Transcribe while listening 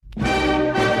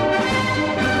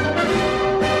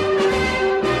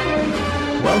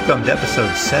Welcome to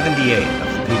episode 78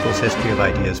 of the People's History of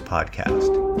Ideas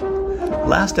podcast.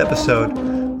 Last episode,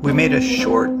 we made a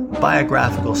short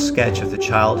biographical sketch of the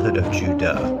childhood of Zhu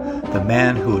De, the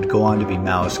man who would go on to be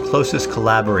Mao's closest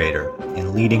collaborator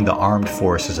in leading the armed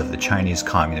forces of the Chinese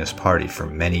Communist Party for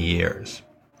many years.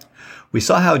 We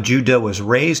saw how Zhu De was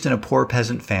raised in a poor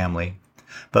peasant family,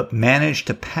 but managed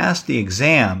to pass the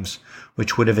exams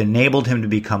which would have enabled him to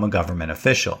become a government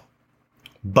official.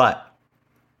 But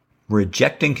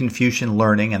rejecting Confucian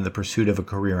learning and the pursuit of a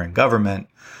career in government,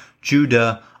 Zhu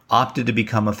De opted to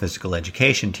become a physical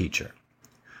education teacher.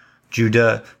 Zhu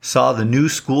De saw the new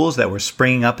schools that were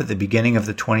springing up at the beginning of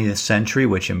the 20th century,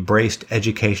 which embraced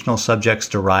educational subjects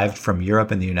derived from Europe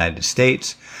and the United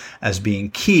States, as being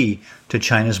key to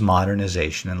China's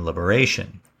modernization and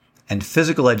liberation. And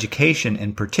physical education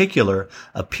in particular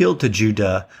appealed to Zhu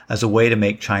De as a way to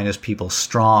make China's people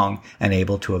strong and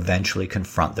able to eventually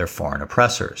confront their foreign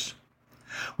oppressors.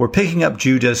 We're picking up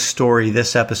Zhu De's story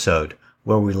this episode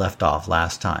where we left off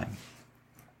last time.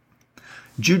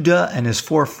 Zhu De and his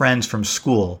 4 friends from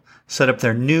school set up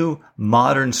their new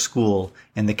modern school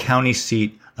in the county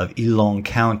seat of Yilong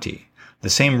County,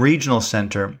 the same regional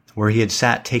center where he had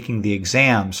sat taking the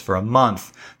exams for a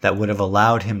month that would have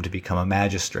allowed him to become a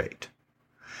magistrate.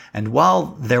 And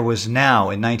while there was now,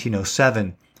 in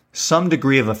 1907, some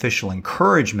degree of official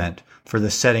encouragement for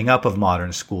the setting up of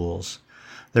modern schools,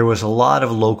 there was a lot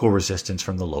of local resistance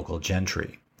from the local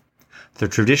gentry. The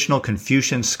traditional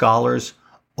Confucian scholars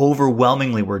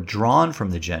overwhelmingly were drawn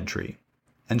from the gentry.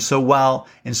 And so while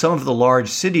in some of the large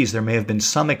cities there may have been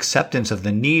some acceptance of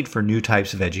the need for new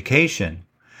types of education,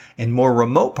 in more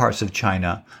remote parts of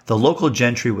China, the local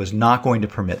gentry was not going to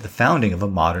permit the founding of a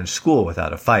modern school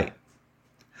without a fight.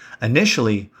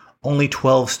 Initially, only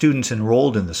 12 students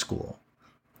enrolled in the school.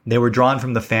 They were drawn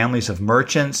from the families of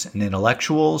merchants and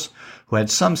intellectuals who had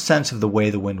some sense of the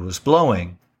way the wind was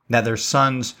blowing, that their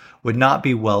sons would not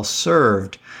be well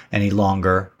served any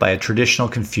longer by a traditional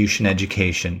Confucian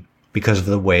education because of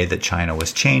the way that China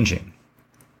was changing.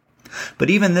 But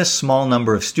even this small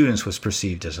number of students was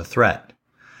perceived as a threat.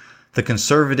 The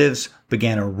conservatives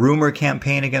began a rumor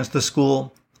campaign against the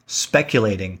school,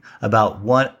 speculating about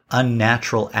what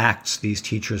unnatural acts these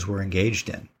teachers were engaged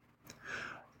in.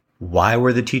 Why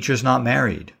were the teachers not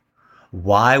married?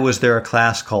 Why was there a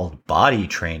class called body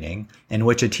training in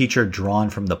which a teacher drawn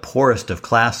from the poorest of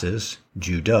classes,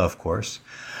 Zhu De of course,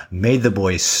 made the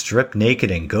boys strip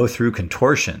naked and go through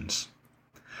contortions?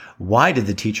 Why did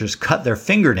the teachers cut their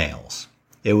fingernails?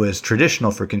 It was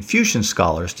traditional for Confucian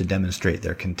scholars to demonstrate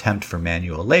their contempt for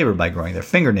manual labor by growing their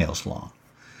fingernails long.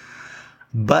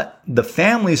 But the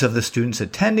families of the students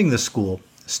attending the school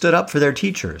stood up for their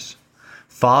teachers.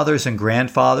 Fathers and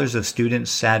grandfathers of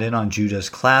students sat in on Zhu De's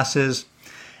classes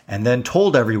and then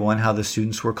told everyone how the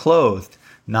students were clothed,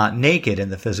 not naked, in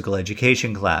the physical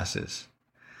education classes.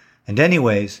 And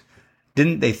anyways,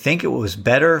 didn't they think it was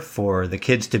better for the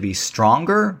kids to be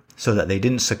stronger so that they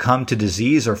didn't succumb to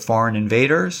disease or foreign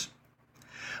invaders?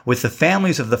 With the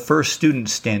families of the first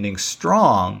students standing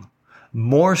strong,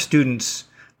 more students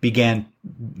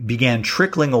began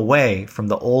trickling away from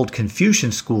the old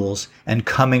Confucian schools and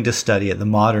coming to study at the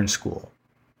modern school.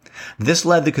 This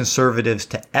led the conservatives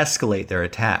to escalate their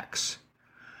attacks.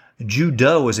 Zhu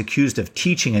De was accused of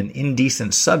teaching an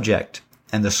indecent subject,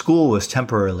 and the school was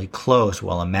temporarily closed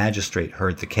while a magistrate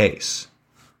heard the case.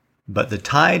 But the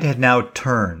tide had now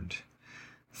turned,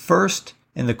 first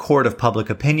in the court of public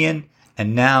opinion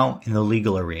and now in the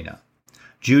legal arena.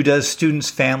 Zhu De's students'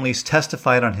 families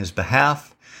testified on his behalf,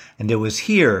 and it was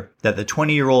here that the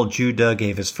 20-year-old Zhu De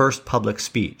gave his first public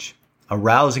speech, a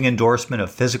rousing endorsement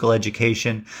of physical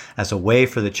education as a way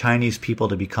for the Chinese people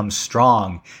to become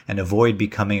strong and avoid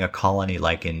becoming a colony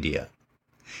like India.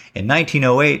 In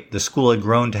 1908, the school had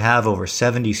grown to have over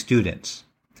 70 students.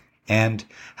 And,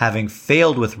 having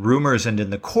failed with rumors and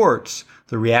in the courts,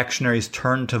 the reactionaries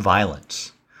turned to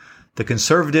violence. The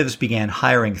conservatives began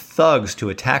hiring thugs to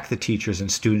attack the teachers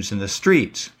and students in the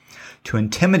streets, to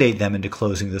intimidate them into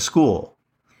closing the school.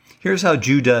 Here's how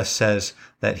Zhu De says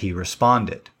that he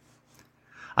responded.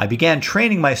 I began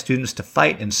training my students to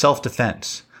fight in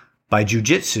self-defense, by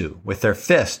jujitsu, with their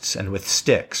fists and with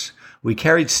sticks. We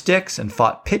carried sticks and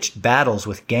fought pitched battles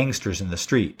with gangsters in the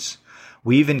streets.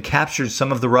 We even captured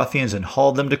some of the ruffians and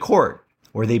hauled them to court,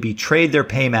 where they betrayed their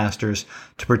paymasters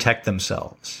to protect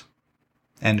themselves.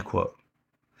 End quote.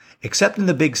 Except in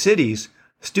the big cities,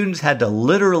 students had to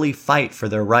literally fight for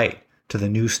their right to the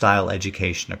new style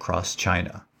education across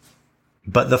China.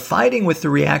 But the fighting with the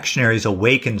reactionaries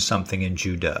awakened something in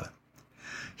Zhu De.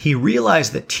 He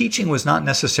realized that teaching was not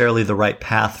necessarily the right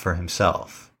path for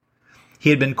himself. he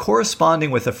had been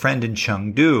corresponding with a friend in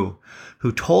Chengdu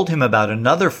who told him about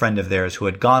another friend of theirs who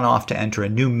had gone off to enter a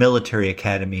new military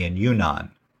academy in Yunnan.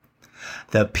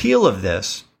 The appeal of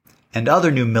this, and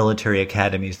other new military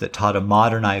academies that taught a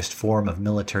modernized form of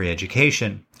military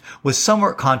education, was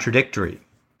somewhat contradictory.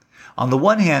 On the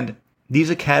one hand,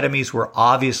 these academies were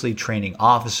obviously training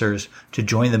officers to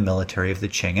join the military of the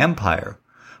Qing Empire,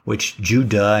 which Zhu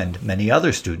De and many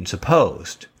other students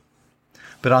opposed.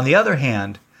 But on the other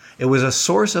hand, it was a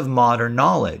source of modern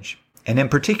knowledge, and in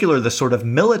particular the sort of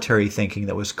military thinking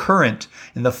that was current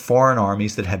in the foreign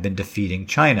armies that had been defeating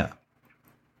China.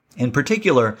 In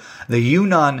particular, the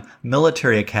Yunnan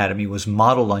Military Academy was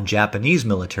modeled on Japanese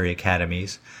military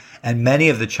academies, and many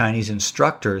of the Chinese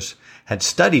instructors had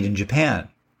studied in Japan.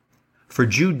 For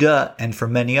Zhu De and for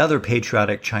many other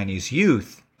patriotic Chinese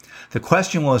youth, the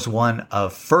question was one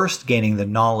of first gaining the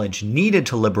knowledge needed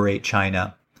to liberate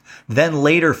China, then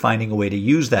later finding a way to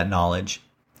use that knowledge,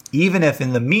 even if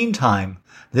in the meantime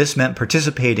this meant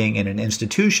participating in an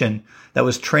institution that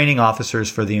was training officers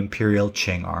for the Imperial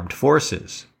Qing armed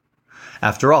forces.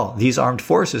 After all, these armed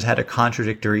forces had a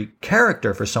contradictory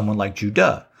character for someone like Zhu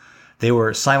De. They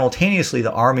were simultaneously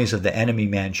the armies of the enemy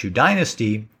Manchu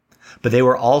dynasty, but they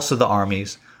were also the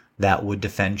armies that would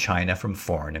defend China from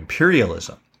foreign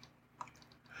imperialism.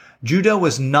 Zhu De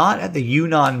was not at the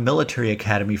Yunnan Military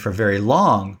Academy for very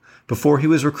long before he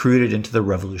was recruited into the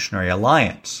Revolutionary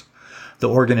Alliance, the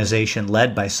organization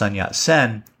led by Sun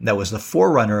Yat-sen that was the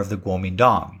forerunner of the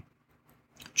Kuomintang.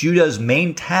 Zhu De's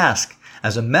main task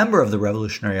as a member of the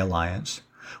Revolutionary Alliance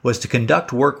was to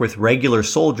conduct work with regular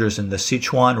soldiers in the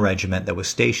Sichuan regiment that was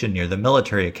stationed near the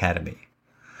military academy.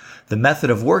 The method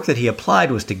of work that he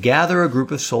applied was to gather a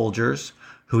group of soldiers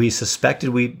who he suspected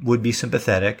would be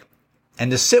sympathetic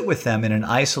and to sit with them in an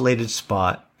isolated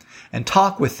spot and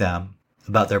talk with them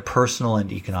about their personal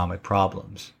and economic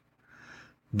problems.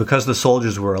 Because the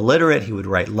soldiers were illiterate, he would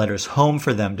write letters home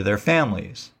for them to their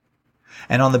families.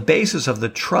 And on the basis of the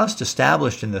trust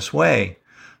established in this way,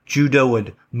 Zhu De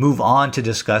would move on to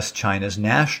discuss China's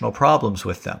national problems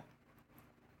with them.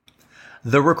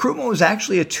 The recruitment was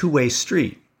actually a two-way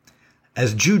street.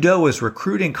 As Zhu De was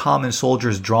recruiting common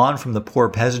soldiers drawn from the poor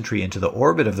peasantry into the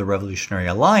orbit of the Revolutionary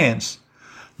Alliance,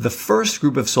 the first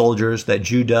group of soldiers that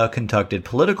Zhu De conducted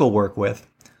political work with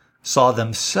saw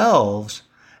themselves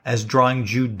as drawing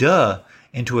Zhu De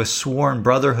into a sworn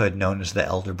brotherhood known as the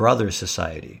Elder Brothers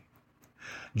Society.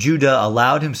 Zhu De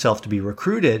allowed himself to be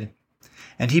recruited,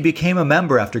 and he became a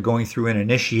member after going through an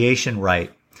initiation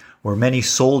rite where many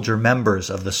soldier members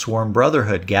of the sworn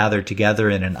brotherhood gathered together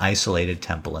in an isolated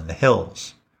temple in the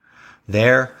hills.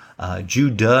 There,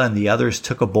 Zhu De and the others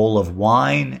took a bowl of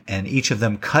wine, and each of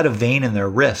them cut a vein in their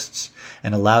wrists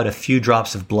and allowed a few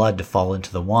drops of blood to fall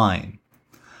into the wine.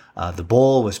 The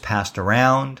bowl was passed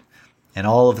around, and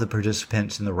all of the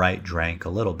participants in the rite drank a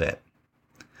little bit.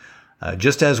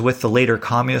 Just as with the later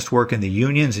communist work in the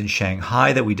unions in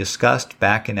Shanghai that we discussed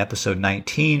back in episode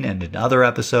 19 and in other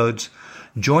episodes,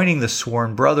 joining the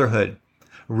Sworn Brotherhood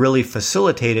really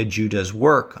facilitated Zhu De's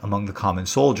work among the common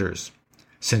soldiers,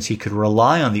 since he could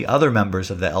rely on the other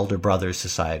members of the Elder Brothers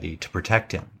Society to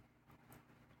protect him.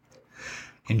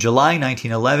 In July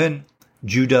 1911,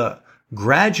 Zhu De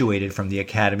graduated from the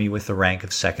academy with the rank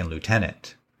of second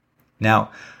lieutenant.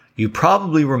 Now, you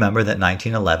probably remember that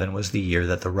 1911 was the year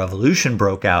that the revolution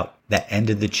broke out that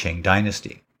ended the Qing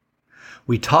dynasty.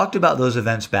 We talked about those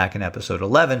events back in episode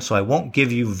 11, so I won't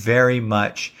give you very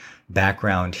much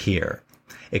background here,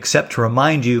 except to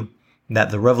remind you that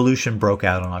the revolution broke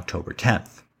out on October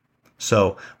 10th.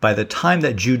 So by the time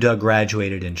that Zhu De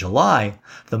graduated in July,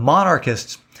 the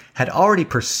monarchists had already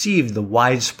perceived the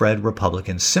widespread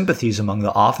Republican sympathies among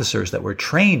the officers that were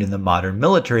trained in the modern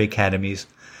military academies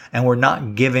and were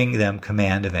not giving them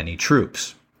command of any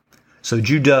troops. So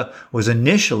Zhu De was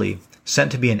initially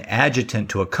sent to be an adjutant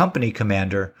to a company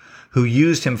commander who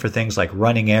used him for things like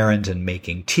running errands and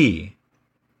making tea.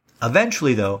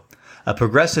 Eventually, though, a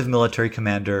progressive military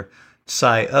commander,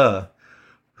 Tsai E,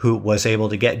 who was able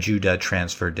to get Zhu De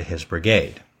transferred to his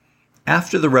brigade.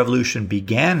 After the revolution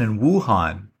began in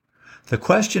Wuhan, the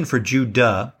question for Zhu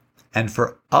De and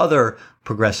for other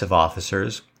progressive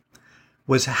officers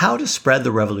was how to spread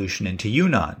the revolution into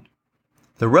Yunnan.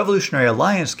 The Revolutionary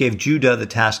Alliance gave Zhu De the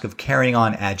task of carrying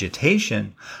on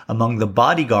agitation among the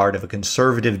bodyguard of a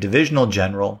conservative divisional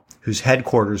general whose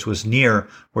headquarters was near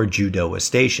where Zhu De was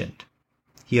stationed.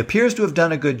 He appears to have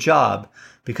done a good job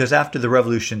because after the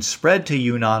revolution spread to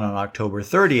Yunnan on October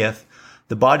 30th,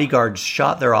 the bodyguards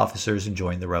shot their officers and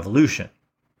joined the revolution.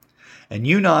 In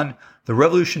Yunnan, the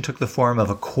revolution took the form of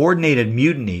a coordinated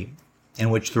mutiny in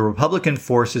which the Republican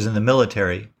forces and the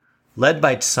military led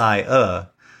by Tsai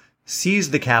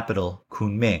seized the capital,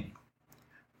 Kunming.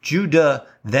 Zhu De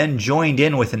then joined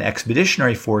in with an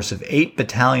expeditionary force of 8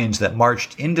 battalions that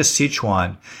marched into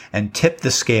Sichuan and tipped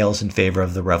the scales in favor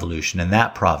of the revolution in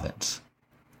that province.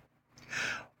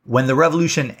 When the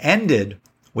revolution ended,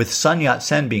 with Sun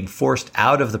Yat-sen being forced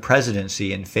out of the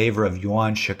presidency in favor of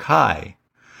Yuan Shikai,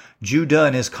 Zhu De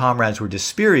and his comrades were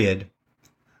dispirited,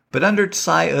 but under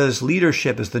Tsai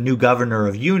leadership as the new governor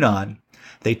of Yunnan,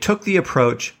 they took the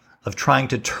approach of trying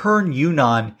to turn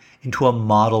Yunnan into a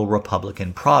model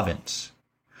Republican province.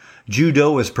 Zhu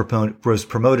De was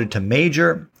promoted to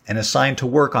major and assigned to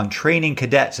work on training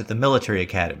cadets at the military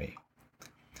academy.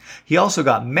 He also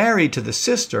got married to the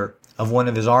sister of one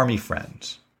of his army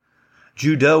friends.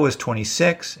 Zhu De was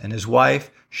 26 and his wife,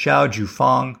 Xiao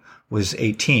Jufang, was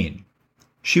 18.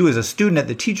 She was a student at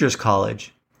the teacher's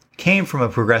college, came from a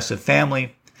progressive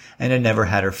family, and had never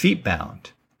had her feet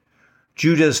bound.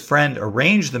 Zhu De's friend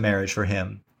arranged the marriage for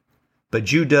him, but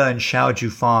Zhu De and Xiao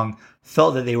Jufang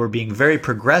felt that they were being very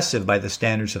progressive by the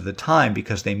standards of the time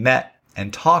because they met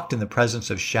and talked in the presence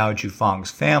of Xiao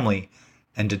Jufang's family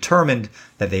and determined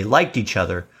that they liked each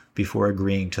other before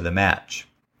agreeing to the match.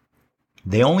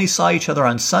 They only saw each other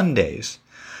on Sundays,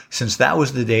 since that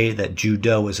was the day that Zhu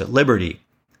De was at liberty,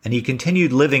 and he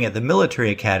continued living at the military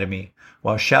academy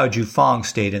while Xiao Jufang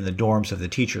stayed in the dorms of the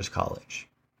teacher's college.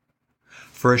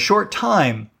 For a short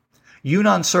time,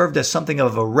 Yunnan served as something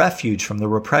of a refuge from the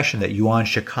repression that Yuan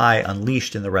Shikai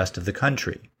unleashed in the rest of the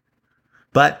country.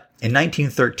 But in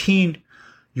 1913,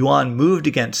 Yuan moved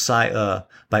against Tsai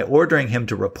by ordering him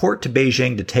to report to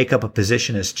Beijing to take up a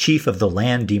position as chief of the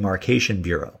Land Demarcation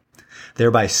Bureau,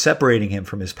 thereby separating him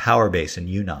from his power base in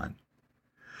Yunnan.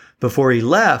 Before he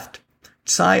left,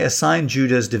 Tsai assigned Zhu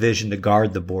De's division to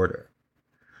guard the border.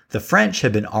 The French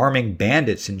had been arming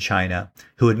bandits in China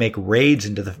who would make raids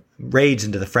into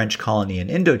the French colony in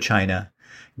Indochina,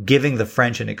 giving the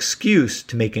French an excuse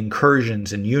to make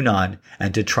incursions in Yunnan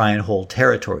and to try and hold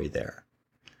territory there.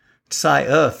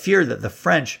 Tsai feared that the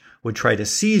French would try to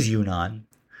seize Yunnan,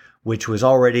 which was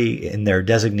already in their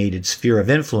designated sphere of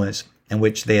influence and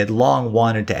which they had long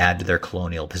wanted to add to their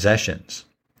colonial possessions.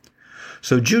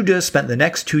 So Zhu De spent the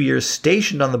next 2 years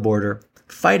stationed on the border,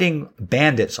 fighting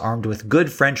bandits armed with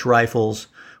good French rifles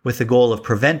with the goal of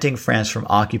preventing France from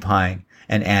occupying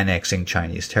and annexing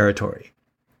Chinese territory.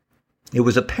 It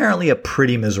was apparently a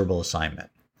pretty miserable assignment.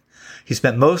 He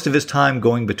spent most of his time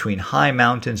going between high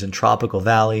mountains and tropical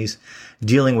valleys,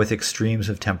 dealing with extremes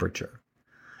of temperature.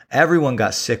 Everyone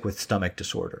got sick with stomach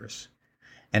disorders.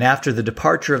 And after the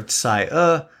departure of Tsai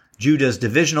Zhu De's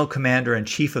divisional commander and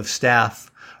chief of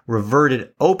staff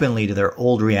reverted openly to their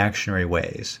old reactionary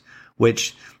ways,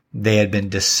 which they had been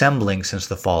dissembling since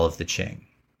the fall of the Qing.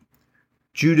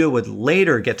 Zhu De would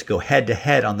later get to go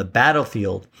head-to-head on the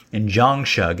battlefield in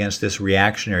Jiangxia against this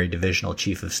reactionary divisional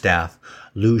chief of staff,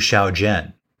 Liu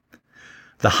Xiaozhen.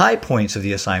 The high points of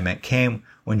the assignment came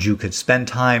when Zhu could spend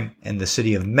time in the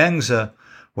city of Mengzi,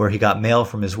 where he got mail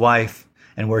from his wife,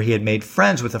 and where he had made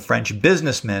friends with a French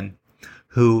businessman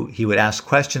who he would ask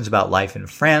questions about life in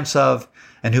France of,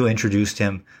 and who introduced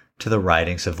him to the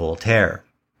writings of Voltaire.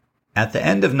 At the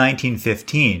end of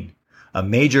 1915, a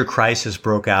major crisis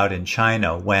broke out in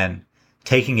China when,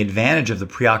 taking advantage of the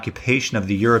preoccupation of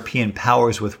the European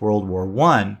powers with World War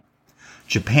I,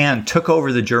 Japan took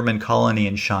over the German colony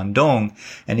in Shandong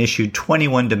and issued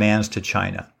 21 demands to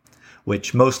China,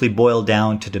 which mostly boiled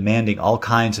down to demanding all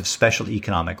kinds of special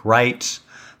economic rights,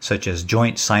 such as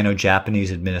joint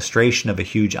Sino-Japanese administration of a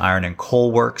huge iron and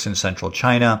coal works in central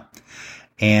China,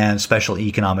 and special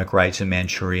economic rights in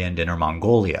Manchuria and Inner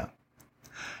Mongolia.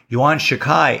 Yuan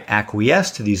Shikai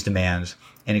acquiesced to these demands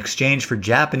in exchange for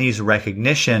Japanese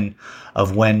recognition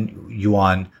of when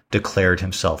Yuan declared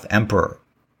himself emperor.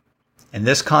 In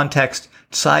this context,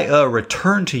 Tsai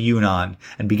returned to Yunnan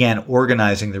and began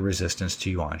organizing the resistance to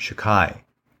Yuan Shikai.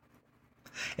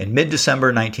 In mid-December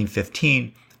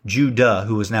 1915, Zhu De,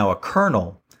 who was now a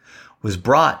colonel, was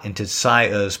brought into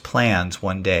Tsai's plans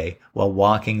one day while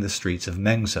walking the streets of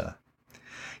Mengzi.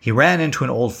 He ran into an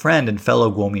old friend and fellow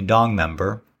Kuomintang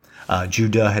member.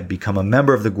 Zhu De had become a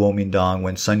member of the Kuomintang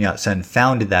when Sun Yat-sen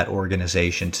founded that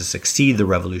organization to succeed the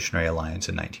Revolutionary Alliance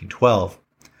in 1912,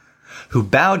 who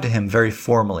bowed to him very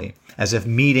formally, as if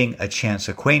meeting a chance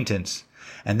acquaintance,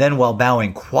 and then while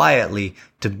bowing quietly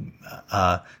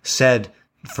said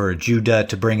for Zhu De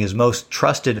to bring his most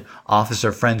trusted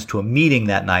officer friends to a meeting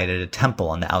that night at a temple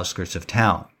on the outskirts of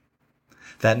town.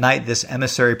 That night, this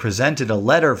emissary presented a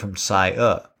letter from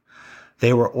Tsai.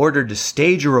 They were ordered to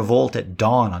stage a revolt at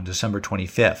dawn on December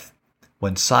 25th,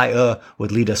 when Tsai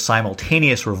would lead a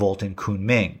simultaneous revolt in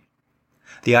Kunming.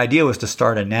 The idea was to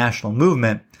start a national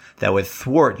movement that would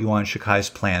thwart Yuan Shikai's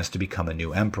plans to become a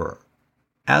new emperor.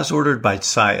 As ordered by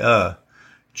Tsai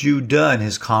Zhu De and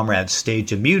his comrades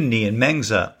staged a mutiny in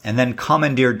Mengzi and then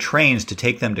commandeered trains to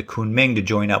take them to Kunming to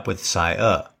join up with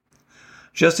Tsai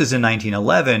Just as in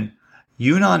 1911,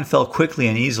 Yunnan fell quickly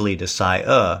and easily to Tsai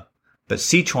but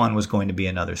Sichuan was going to be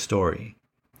another story.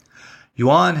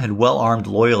 Yuan had well-armed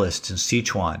loyalists in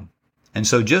Sichuan, and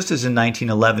so just as in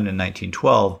 1911 and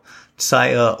 1912,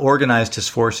 Tsai organized his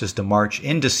forces to march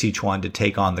into Sichuan to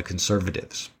take on the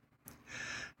conservatives.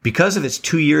 Because of its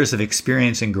 2 years of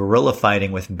experience in guerrilla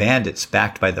fighting with bandits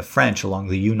backed by the French along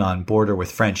the Yunnan border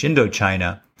with French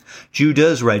Indochina, Zhu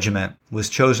De's regiment was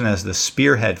chosen as the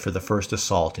spearhead for the first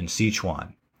assault in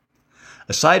Sichuan.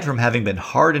 Aside from having been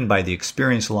hardened by the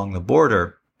experience along the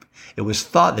border, it was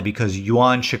thought that because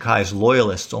Yuan Shikai's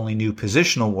loyalists only knew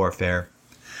positional warfare,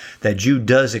 that Zhu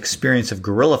De's experience of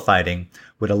guerrilla fighting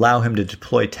would allow him to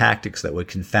deploy tactics that would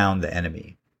confound the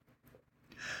enemy.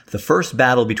 The first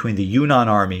battle between the Yunnan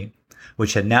army,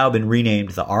 which had now been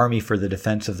renamed the Army for the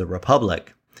Defense of the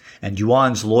Republic, and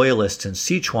Yuan's loyalists in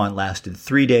Sichuan lasted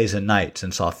 3 days and nights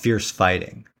and saw fierce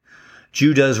fighting.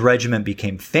 Zhu De's regiment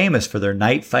became famous for their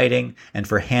night fighting and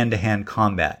for hand-to-hand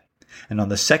combat, and on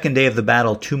the second day of the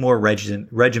battle, 2 more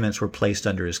regiments were placed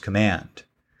under his command.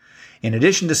 In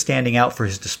addition to standing out for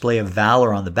his display of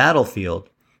valor on the battlefield,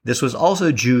 this was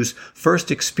also Zhu's first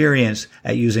experience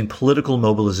at using political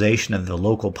mobilization of the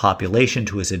local population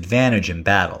to his advantage in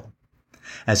battle.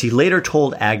 As he later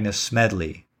told Agnes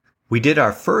Smedley, "We did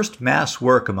our first mass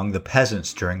work among the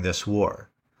peasants during this war.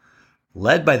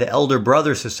 Led by the Elder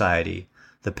Brother Society,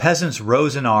 the peasants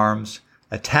rose in arms,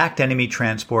 attacked enemy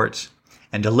transports,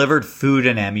 and delivered food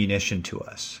and ammunition to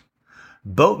us.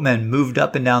 Boatmen moved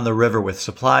up and down the river with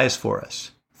supplies for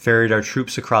us, ferried our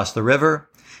troops across the river,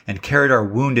 and carried our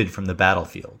wounded from the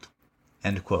battlefield."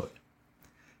 End quote.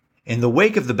 In the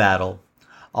wake of the battle,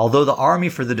 although the Army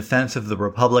for the Defense of the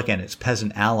Republic and its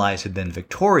peasant allies had been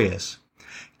victorious,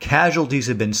 casualties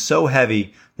had been so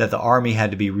heavy that the army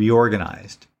had to be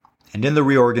reorganized. And in the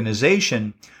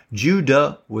reorganization, Zhu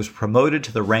De was promoted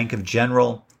to the rank of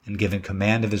general and given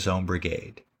command of his own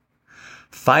brigade.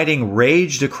 Fighting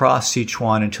raged across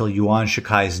Sichuan until Yuan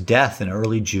Shikai's death in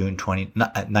early June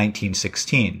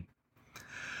 1916.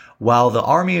 While the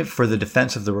Army for the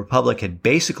Defense of the Republic had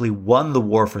basically won the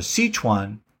war for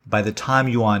Sichuan by the time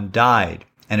Yuan died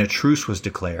and a truce was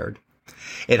declared,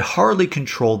 it hardly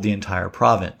controlled the entire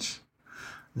province.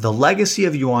 The legacy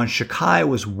of Yuan Shikai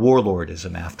was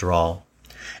warlordism, after all,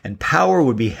 and power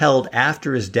would be held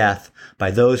after his death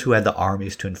by those who had the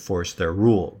armies to enforce their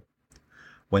rule.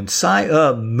 When Tsai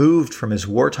moved from his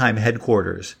wartime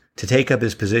headquarters to take up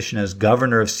his position as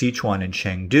governor of Sichuan and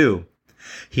Chengdu,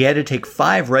 he had to take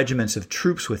 5 regiments of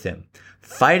troops with him,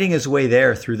 fighting his way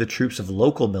there through the troops of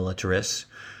local militarists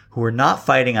who were not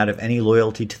fighting out of any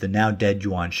loyalty to the now dead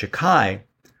Yuan Shikai,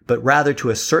 but rather to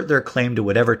assert their claim to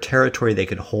whatever territory they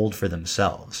could hold for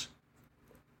themselves.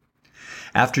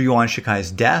 After Yuan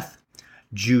Shikai's death,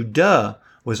 Zhu De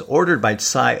was ordered by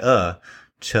Tsai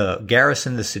to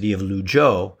garrison the city of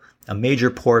Luzhou, a major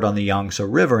port on the Yangtze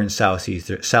River in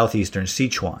southeastern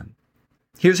Sichuan.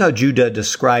 Here's how Zhu De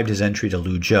described his entry to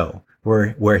Luzhou,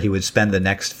 where he would spend the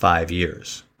next 5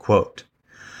 years. Quote,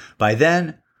 "By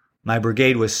then, my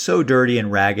brigade was so dirty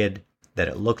and ragged that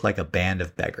it looked like a band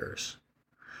of beggars.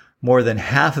 More than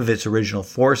half of its original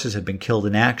forces had been killed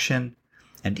in action,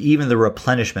 and even the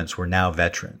replenishments were now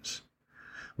veterans.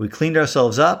 We cleaned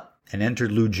ourselves up and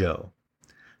entered Luzhou.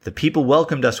 The people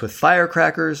welcomed us with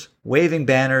firecrackers, waving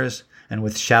banners, and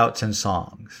with shouts and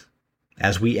songs.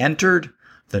 As we entered,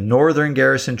 the northern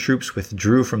garrison troops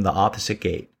withdrew from the opposite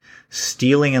gate,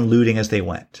 stealing and looting as they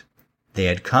went. They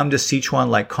had come to Sichuan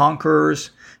like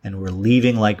conquerors and were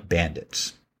leaving like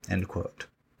bandits." End quote.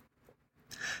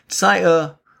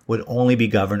 Tsai would only be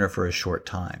governor for a short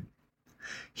time.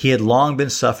 He had long been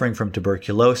suffering from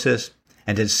tuberculosis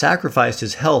and had sacrificed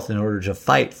his health in order to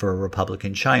fight for a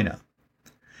Republican China.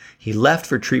 He left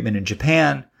for treatment in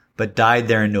Japan, but died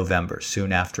there in November,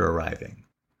 soon after arriving.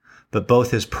 But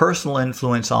both his personal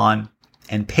influence on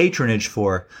and patronage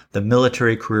for the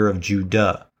military career of Zhu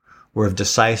De were of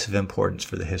decisive importance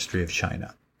for the history of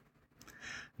China.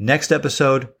 Next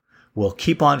episode, we'll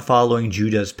keep on following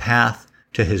Zhu De's path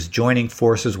to his joining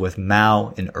forces with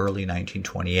Mao in early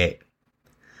 1928.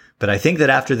 But I think that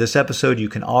after this episode, you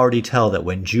can already tell that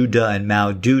when Zhu De and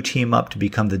Mao do team up to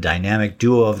become the dynamic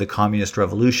duo of the Communist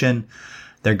Revolution,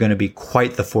 they're going to be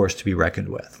quite the force to be reckoned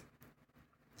with.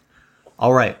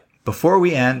 All right. Before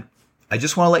we end, I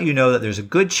just want to let you know that there's a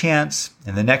good chance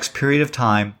in the next period of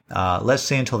time, let's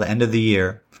say until the end of the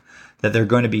year, that there are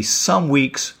going to be some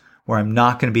weeks where I'm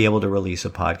not going to be able to release a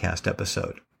podcast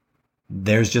episode.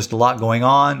 There's just a lot going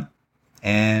on,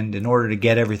 and in order to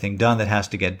get everything done that has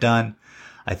to get done,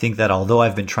 I think that although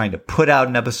I've been trying to put out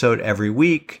an episode every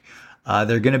week,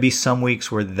 there are going to be some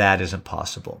weeks where that isn't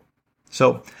possible.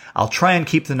 So I'll try and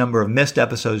keep the number of missed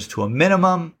episodes to a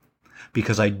minimum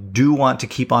because I do want to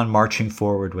keep on marching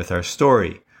forward with our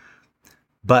story.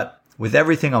 But with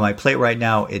everything on my plate right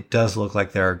now, it does look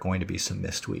like there are going to be some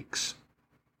missed weeks.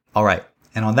 All right.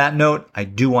 And on that note, I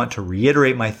do want to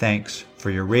reiterate my thanks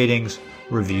for your ratings,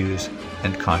 reviews,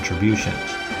 and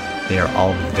contributions. They are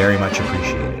all very much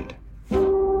appreciated.